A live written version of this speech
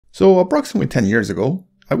So approximately 10 years ago,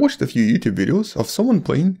 I watched a few YouTube videos of someone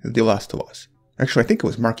playing The Last of Us. Actually, I think it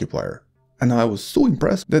was Markiplier. And I was so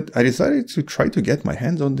impressed that I decided to try to get my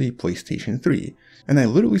hands on the PlayStation 3. And I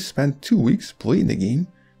literally spent 2 weeks playing the game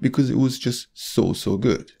because it was just so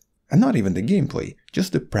good. And not even the gameplay,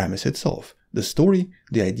 just the premise itself, the story,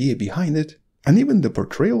 the idea behind it, and even the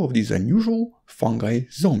portrayal of these unusual fungi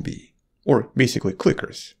zombie, or basically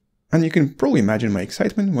clickers. And you can probably imagine my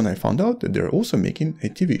excitement when I found out that they're also making a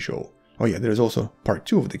TV show. Oh yeah, there's also part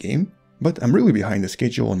 2 of the game, but I'm really behind the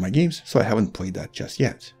schedule on my games, so I haven't played that just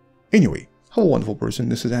yet. Anyway, hello wonderful person,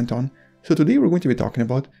 this is Anton. So today we're going to be talking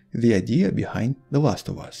about the idea behind The Last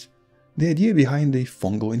of Us. The idea behind the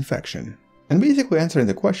fungal infection. And basically answering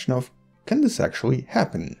the question of, can this actually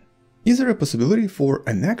happen? Is there a possibility for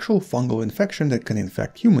an actual fungal infection that can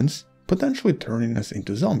infect humans, potentially turning us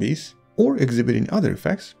into zombies, or exhibiting other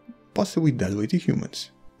effects, possibly deadly to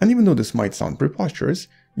humans? And even though this might sound preposterous,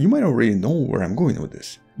 you might already know where I'm going with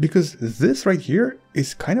this, because this right here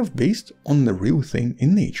is kind of based on the real thing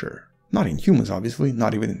in nature. Not in humans obviously,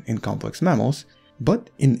 not even in complex mammals, but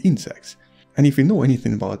in insects. And if you know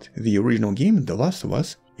anything about the original game The Last of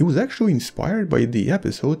Us, it was actually inspired by the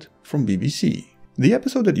episode from BBC. The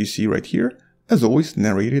episode that you see right here, as always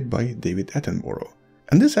narrated by David Attenborough.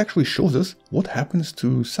 And this actually shows us what happens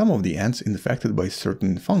to some of the ants infected by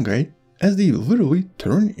certain fungi as they literally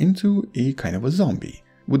turn into a kind of a zombie,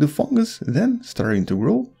 with the fungus then starting to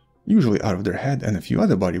grow, usually out of their head and a few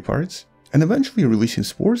other body parts, and eventually releasing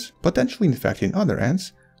spores, potentially infecting other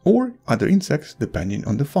ants or other insects depending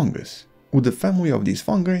on the fungus, with the family of these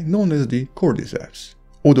fungi known as the Cordyceps.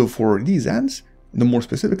 Although for these ants, the more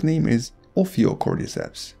specific name is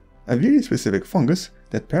Cordyceps, a very specific fungus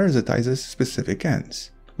that parasitizes specific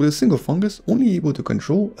ants, with a single fungus only able to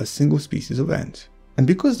control a single species of ant. And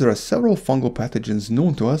because there are several fungal pathogens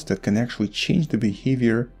known to us that can actually change the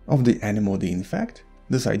behavior of the animal they infect,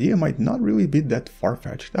 this idea might not really be that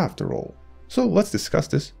far-fetched after all. So let's discuss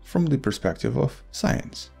this from the perspective of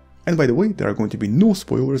science. And by the way, there are going to be no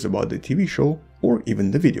spoilers about the TV show or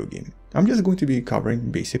even the video game. I'm just going to be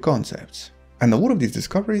covering basic concepts. And a lot of these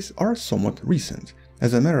discoveries are somewhat recent.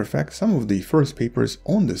 As a matter of fact, some of the first papers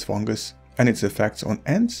on this fungus and its effects on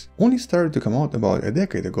ants only started to come out about a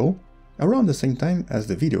decade ago, around the same time as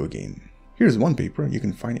the video game. Here's one paper you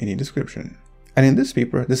can find in the description. And in this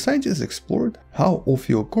paper, the scientists explored how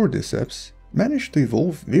Cordyceps managed to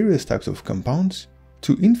evolve various types of compounds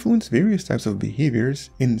to influence various types of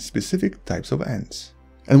behaviors in specific types of ants.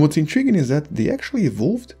 And what's intriguing is that they actually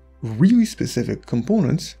evolved really specific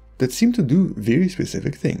components that seem to do very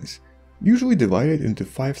specific things, usually divided into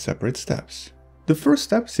 5 separate steps. The first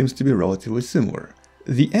step seems to be relatively similar.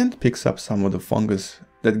 The ant picks up some of the fungus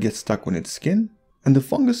that gets stuck on its skin, and the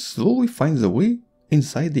fungus slowly finds a way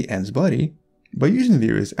inside the ant's body by using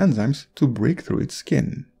various enzymes to break through its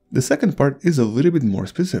skin. The second part is a little bit more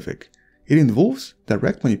specific. It involves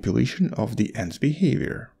direct manipulation of the ant's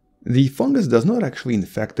behavior. The fungus does not actually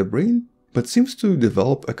infect the brain, but seems to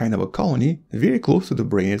develop a kind of a colony very close to the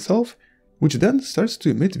brain itself, which then starts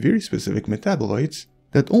to emit very specific metabolites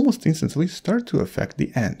that almost instantly start to affect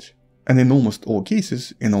the ant. And in almost all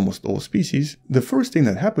cases, in almost all species, the first thing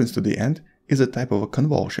that happens to the ant is a type of a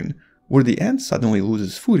convulsion, where the ant suddenly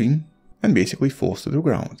loses footing and basically falls to the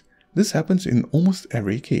ground. This happens in almost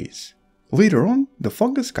every case. Later on, the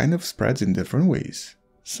fungus kind of spreads in different ways.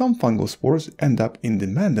 Some fungal spores end up in the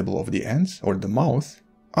mandible of the ants or the mouth,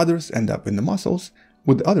 others end up in the muscles,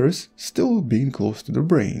 with others still being close to the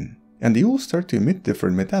brain. And they all start to emit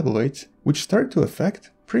different metabolites, which start to affect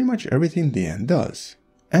pretty much everything the ant does.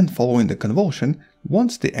 And following the convulsion,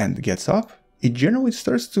 once the ant gets up, it generally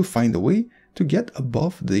starts to find a way to get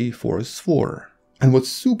above the forest floor. And what's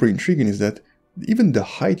super intriguing is that even the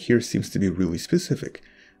height here seems to be really specific.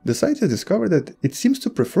 The scientists discovered that it seems to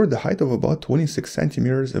prefer the height of about 26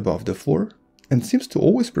 centimeters above the floor, and seems to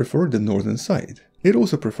always prefer the northern side. It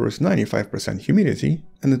also prefers 95% humidity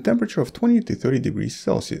and a temperature of 20 to 30 degrees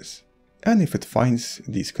Celsius. And if it finds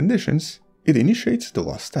these conditions, it initiates the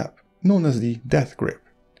last step, known as the death grip,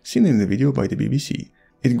 seen in the video by the BBC.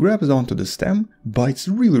 It grabs onto the stem, bites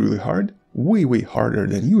really hard, way harder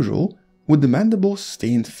than usual, with the mandibles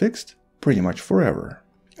staying fixed pretty much forever.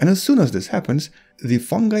 And as soon as this happens, the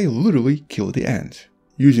fungi literally kill the ant,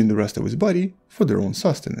 using the rest of his body for their own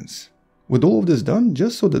sustenance. With all of this done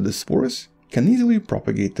just so that the spores can easily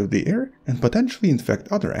propagate through the air and potentially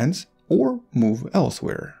infect other ants or move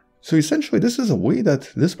elsewhere. So essentially this is a way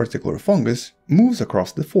that this particular fungus moves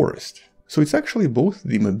across the forest. So it's actually both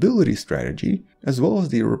the mobility strategy as well as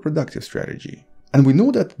the reproductive strategy. And we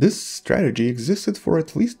know that this strategy existed for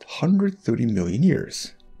at least 130 million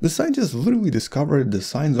years. The scientists literally discovered the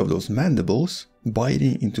signs of those mandibles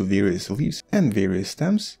biting into various leaves and various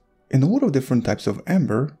stems in a lot of different types of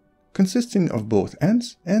amber, consisting of both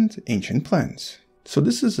ants and ancient plants. So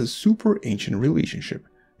this is a super ancient relationship.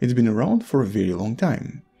 It's been around for a very long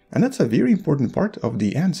time. And that's a very important part of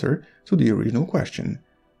the answer to the original question.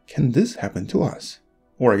 Can this happen to us?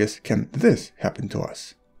 Or I guess, can this happen to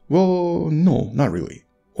us? Well, no, not really.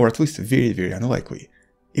 Or at least very, very unlikely.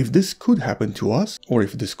 If this could happen to us, or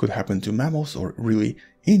if this could happen to mammals, or really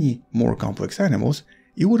any more complex animals,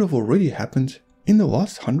 it would have already happened in the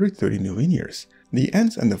last 130 million years. The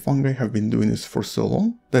ants and the fungi have been doing this for so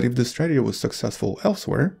long that if the strategy was successful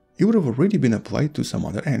elsewhere, it would have already been applied to some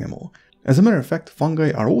other animal. As a matter of fact,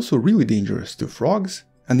 fungi are also really dangerous to frogs,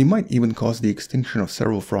 and they might even cause the extinction of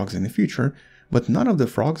several frogs in the future, but none of the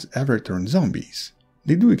frogs ever turn zombies.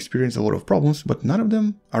 They do experience a lot of problems, but none of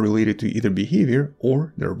them are related to either behavior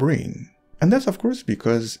or their brain. And that's of course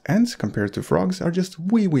because ants compared to frogs are just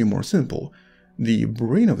way more simple. The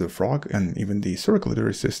brain of the frog and even the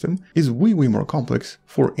circulatory system is way more complex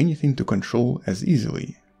for anything to control as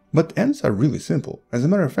easily. But ants are really simple. As a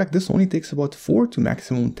matter of fact, this only takes about 4 to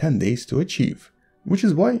maximum 10 days to achieve, which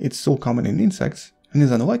is why it's so common in insects and is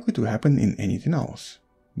unlikely to happen in anything else.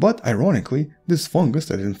 But ironically, this fungus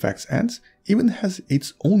that infects ants even has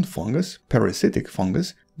its own fungus, parasitic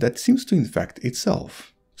fungus, that seems to infect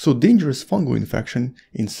itself. So dangerous fungal infection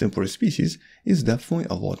in simpler species is definitely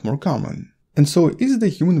a lot more common. And so is the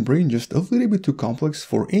human brain just a little bit too complex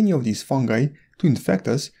for any of these fungi to infect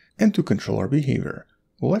us and to control our behavior?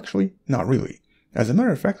 Well, actually, not really. As a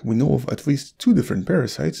matter of fact, we know of at least 2 different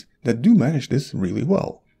parasites that do manage this really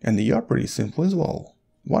well, and they are pretty simple as well.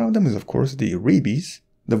 One of them is of course the rabies,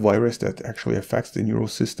 the virus that actually affects the neural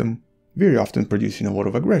system, very often producing a lot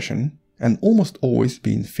of aggression, and almost always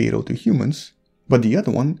being fatal to humans, but the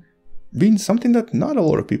other one being something that not a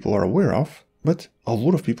lot of people are aware of, but a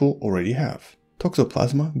lot of people already have.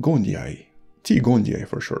 Toxoplasma gondii, T. gondii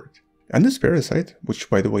for short. And this parasite, which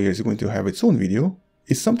by the way is going to have its own video,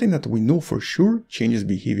 is something that we know for sure changes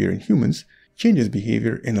behavior in humans, changes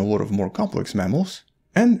behavior in a lot of more complex mammals,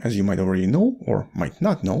 and as you might already know, or might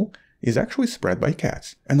not know, is actually spread by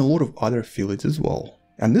cats and a lot of other felids as well.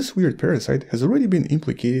 And this weird parasite has already been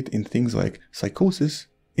implicated in things like psychosis,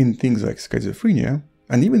 in things like schizophrenia,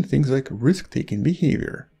 and even things like risk-taking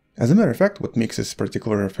behavior. As a matter of fact, what makes this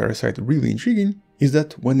particular parasite really intriguing is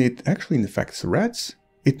that when it actually infects rats,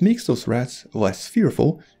 it makes those rats less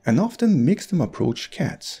fearful and often makes them approach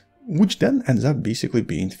cats, which then ends up basically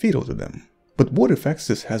being fatal to them. But what effects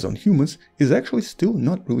this has on humans is actually still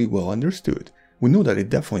not really well understood. We know that it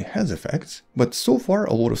definitely has effects, but so far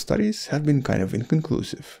a lot of studies have been kind of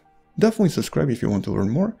inconclusive. Definitely subscribe if you want to learn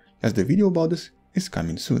more, as the video about this is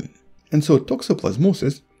coming soon. And so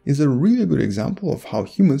toxoplasmosis is a really good example of how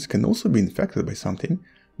humans can also be infected by something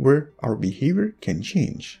where our behavior can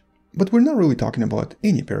change. But we're not really talking about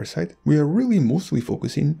any parasite, we are really mostly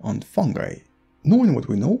focusing on fungi. Knowing what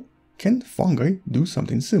we know, can fungi do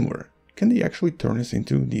something similar? Can they actually turn us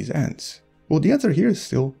into these ants? Well, the answer here is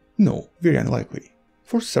still no, very unlikely.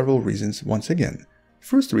 For several reasons once again.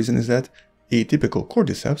 First reason is that a typical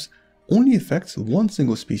Cordyceps only affects one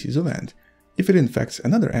single species of ant. If it infects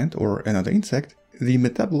another ant or another insect, the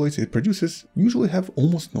metabolites it produces usually have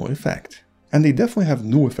almost no effect. And they definitely have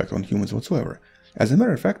no effect on humans whatsoever. As a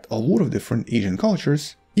matter of fact, a lot of different Asian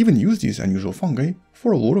cultures even use these unusual fungi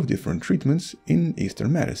for a lot of different treatments in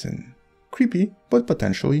Eastern medicine. Creepy, but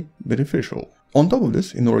potentially beneficial. On top of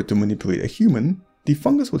this, in order to manipulate a human, the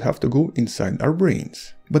fungus would have to go inside our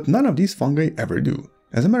brains. But none of these fungi ever do.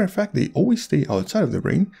 As a matter of fact, they always stay outside of the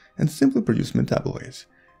brain and simply produce metabolites.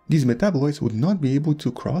 These metabolites would not be able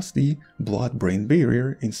to cross the blood-brain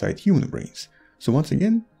barrier inside human brains. So once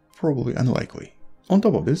again, probably unlikely. On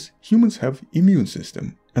top of this, humans have immune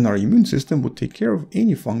system, and our immune system would take care of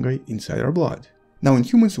any fungi inside our blood. Now in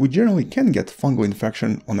humans, we generally can get fungal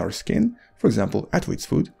infection on our skin, for example athlete's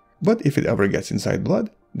foot, but if it ever gets inside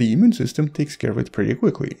blood, the immune system takes care of it pretty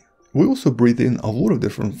quickly. We also breathe in a lot of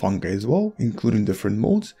different fungi as well, including different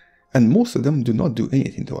modes, and most of them do not do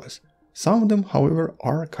anything to us. Some of them, however,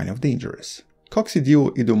 are kind of dangerous.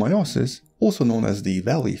 Coccidioidomyosis, also known as the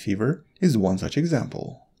valley fever, is one such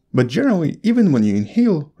example. But generally, even when you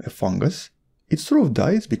inhale a fungus, it sort of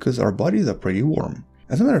dies because our bodies are pretty warm.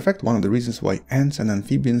 As a matter of fact, one of the reasons why ants and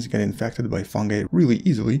amphibians get infected by fungi really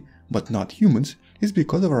easily, but not humans, is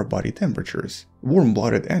because of our body temperatures.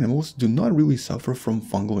 Warm-blooded animals do not really suffer from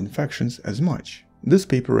fungal infections as much. This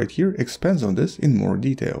paper right here expands on this in more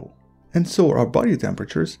detail. And so our body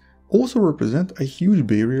temperatures also represent a huge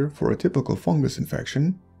barrier for a typical fungus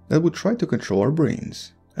infection that would try to control our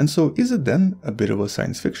brains. And so is it then a bit of a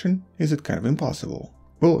science fiction? Is it kind of impossible?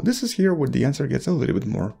 Well, this is here where the answer gets a little bit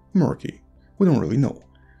more murky. We don't really know.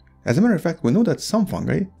 As a matter of fact, we know that some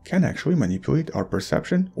fungi can actually manipulate our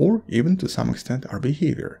perception or even to some extent our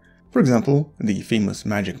behavior. For example, the famous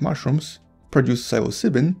magic mushrooms produce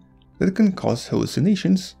psilocybin that can cause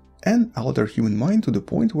hallucinations and alter human mind to the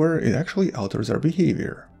point where it actually alters our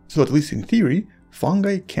behavior. So at least in theory,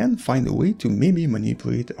 fungi can find a way to maybe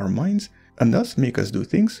manipulate our minds and thus make us do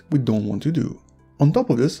things we don't want to do. On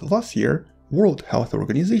top of this, last year, World Health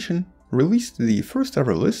Organization released the first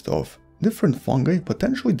ever list of different fungi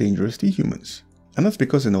potentially dangerous to humans. And that's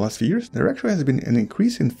because in the last few years, there actually has been an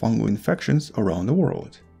increase in fungal infections around the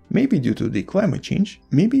world. Maybe due to the climate change,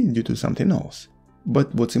 maybe due to something else.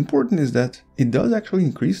 But what's important is that it does actually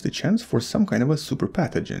increase the chance for some kind of a super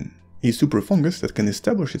pathogen, a super fungus that can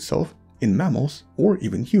establish itself in mammals or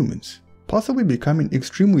even humans, possibly becoming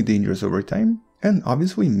extremely dangerous over time and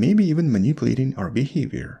obviously maybe even manipulating our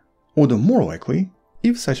behavior. Although more likely,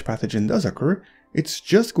 if such pathogen does occur, it's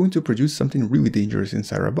just going to produce something really dangerous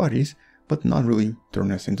inside our bodies, but not really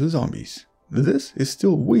turn us into zombies. This is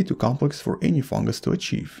still way too complex for any fungus to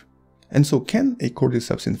achieve. And so can a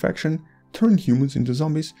Cordyceps infection turn humans into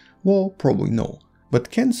zombies? Well, probably no.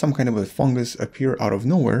 But can some kind of a fungus appear out of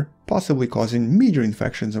nowhere, possibly causing major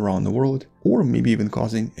infections around the world, or maybe even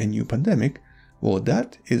causing a new pandemic? Well,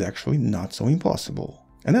 that is actually not so impossible.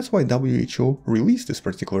 And that's why WHO released this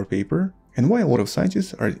particular paper, and why a lot of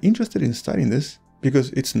scientists are interested in studying this,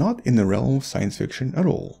 because it's not in the realm of science fiction at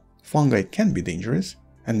all. Fungi can be dangerous,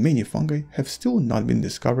 and many fungi have still not been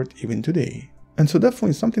discovered even today. And so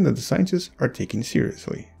definitely something that the scientists are taking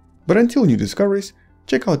seriously. But until new discoveries,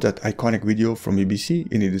 check out that iconic video from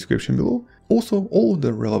BBC in the description below. Also, all of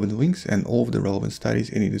the relevant links and all of the relevant studies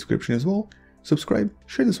in the description as well. Subscribe,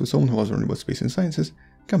 share this with someone who loves learning about space and sciences,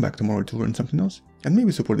 come back tomorrow to learn something else, and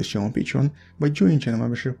maybe support this channel on Patreon by joining channel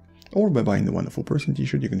membership or by buying the Wonderful Person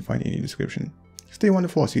t-shirt you can find in the description. Stay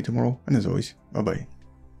wonderful, I'll see you tomorrow, and as always, bye bye.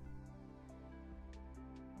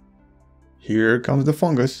 Here comes the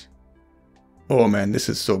fungus. Oh man, this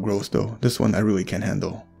is so gross though. This one I really can't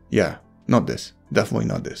handle. Yeah, not this. Definitely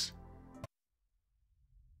not this.